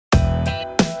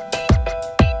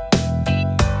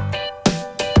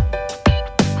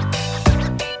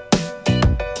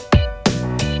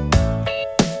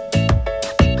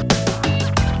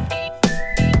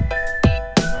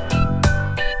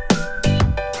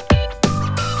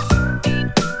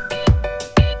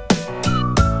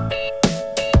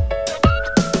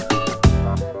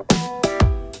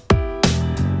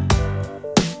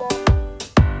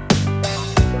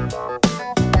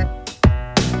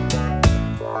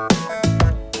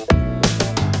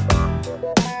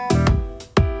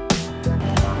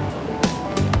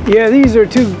Yeah, these are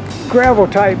two gravel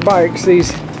type bikes.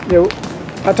 These,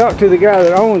 I talked to the guy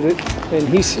that owns it, and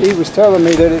he was telling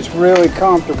me that it's really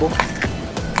comfortable.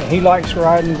 And he likes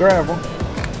riding gravel.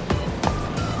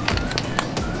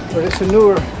 But it's a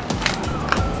newer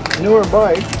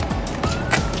bike.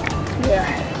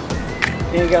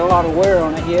 Yeah, ain't got a lot of wear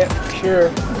on it yet, for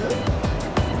sure.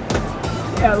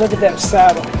 Yeah, look at that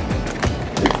saddle.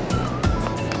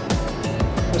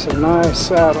 It's a nice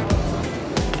saddle.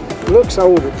 It looks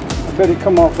older. I bet it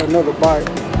come off another bike.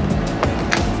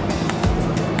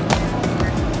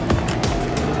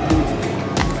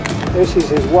 This is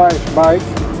his wife's bike.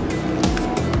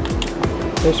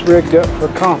 It's rigged up for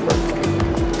comfort.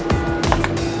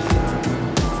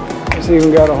 It's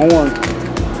even got a horn.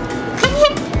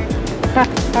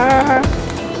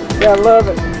 Yeah, I love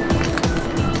it.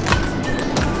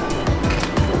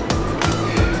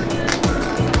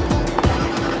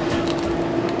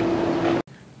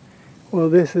 Well,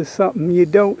 this is something you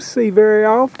don't see very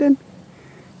often.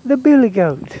 The billy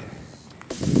goat.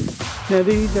 Now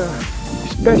these are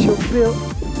special built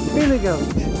billy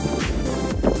goats.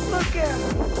 Look at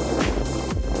them.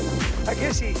 I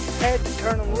guess he had to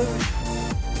turn them loose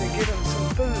to get them some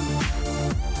food.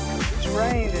 It's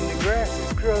rained and the grass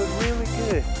has grown really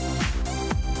good.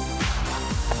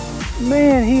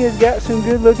 Man, he has got some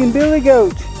good looking billy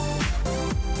goats.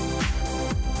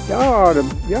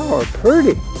 Y'all are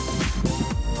pretty.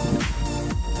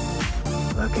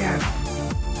 Look at them.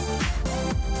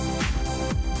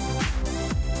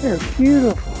 They're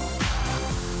beautiful.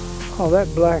 Oh, that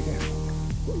black and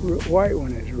white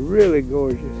one is really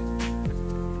gorgeous.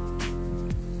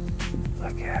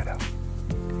 Look at them.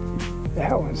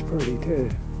 That one's pretty too.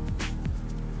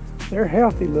 They're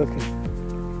healthy looking.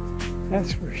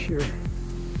 That's for sure.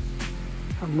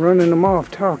 I'm running them off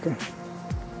talking.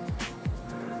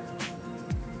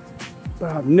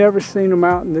 But I've never seen them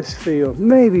out in this field.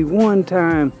 Maybe one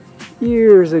time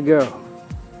years ago,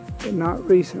 but not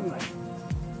recently.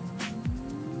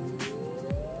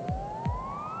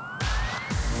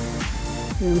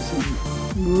 And some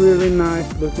really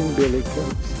nice looking billy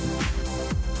goats.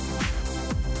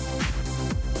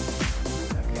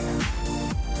 Look at them.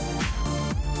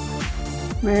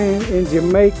 Man, in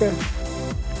Jamaica,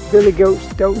 billy goats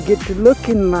don't get to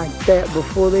looking like that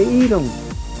before they eat them.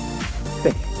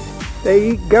 They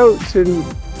eat goats in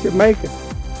Jamaica.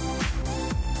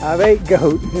 I've ate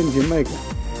goat in Jamaica,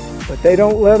 but they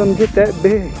don't let them get that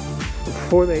big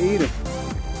before they eat them.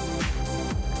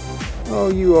 Oh,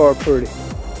 you are pretty.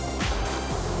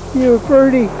 You're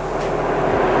pretty.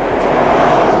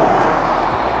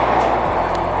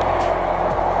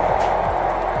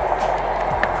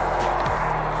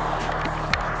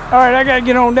 All right, I gotta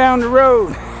get on down the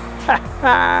road.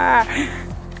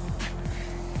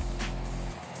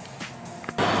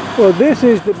 Well, this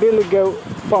is the billy goat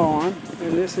farm,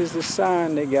 and this is the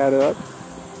sign they got up,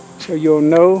 so you'll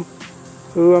know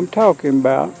who I'm talking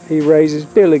about. He raises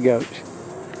billy goats.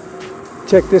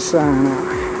 Check this sign out.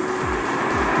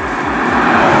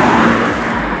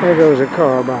 There goes a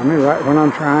car by me right when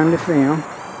I'm trying to film.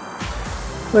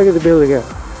 Look at the billy goat.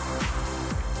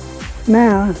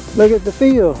 Now, look at the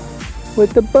field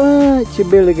with a bunch of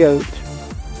billy goats.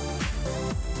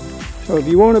 So if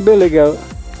you want a billy goat,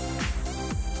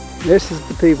 this is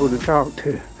the people to talk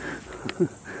to.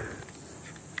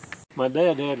 My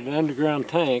dad had an underground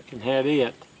tank and had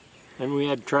it. And we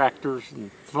had tractors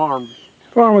and farm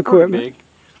equipment. Big.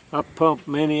 I pumped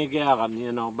many a gallon,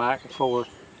 you know, back and forth.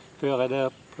 Fill it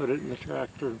up, put it in the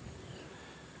tractor.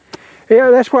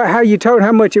 Yeah, that's how you told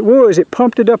how much it was. It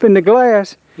pumped it up in the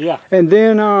glass. Yeah. And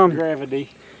then gravity.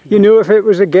 You knew if it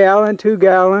was a gallon, 2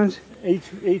 gallons. Each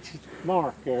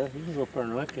mark there. You can go up there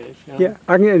and look at it. You know? Yeah,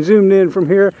 I can get zoomed in from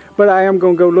here, but I am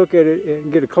going to go look at it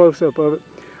and get a close-up of it.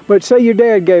 But say your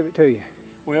dad gave it to you.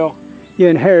 Well, you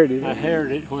inherited it. I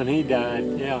inherited it when he died,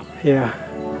 yeah. Yeah.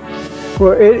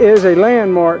 Well, it is a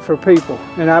landmark for people,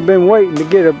 and I've been waiting to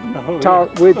get a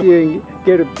talk with you and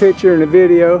get a picture and a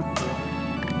video.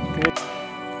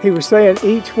 He was saying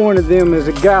each one of them is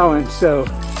a gallon, so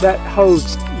that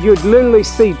holds, you'd literally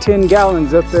see 10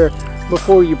 gallons up there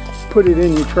before you put it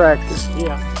in your tractor.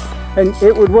 Yeah. And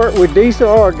it would work with diesel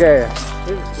or gas.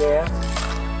 It's gas.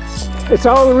 It's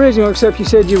all original except you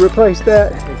said you replaced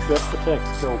that? Except the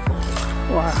Texaco.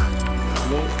 Wow.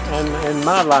 And in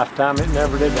my lifetime it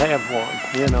never did have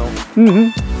one, you know.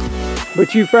 Mm-hmm.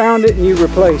 But you found it and you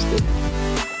replaced it.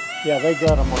 Yeah, they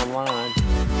got them online.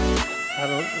 I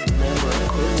don't remember,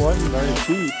 it wasn't very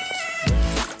cheap.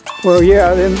 Well,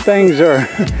 yeah, them things are,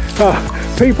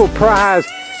 people prize,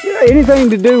 anything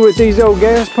to do with these old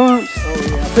gas pumps, oh,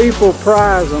 yeah. People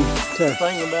prize them. The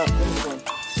thing about this one,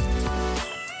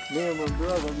 Me and my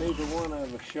brother, neither one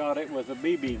of us shot it with a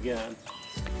BB gun.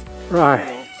 Right.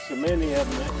 You know, so many of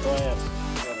them that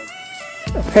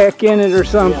class got A peck in it or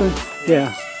something.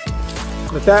 Yeah.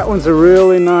 But that one's a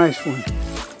really nice one.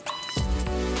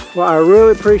 Well, I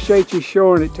really appreciate you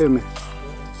showing it to me.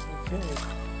 okay.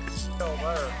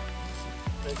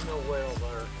 There's no well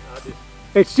there.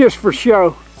 It's just for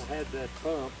show. I had that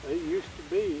pump. It used to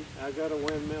be, I got a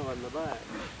windmill in the back,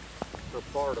 or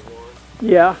part of one.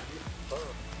 Yeah.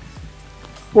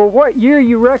 Well, what year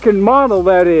you reckon model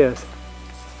that is?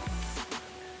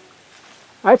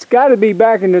 That's got to be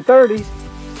back in the 30s.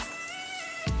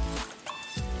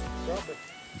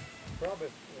 Probably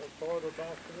farther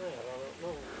back than that, I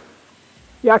don't know.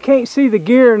 Yeah, I can't see the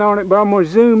gearing on it, but I'm going to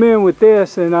zoom in with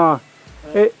this and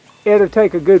it'll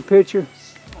take a good picture.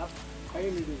 I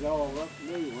painted it all up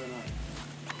new when I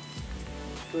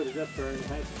put it up there and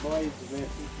had the blades missing.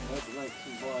 I had to make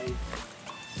some blades.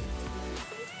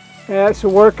 Yeah, it's a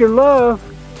work of love.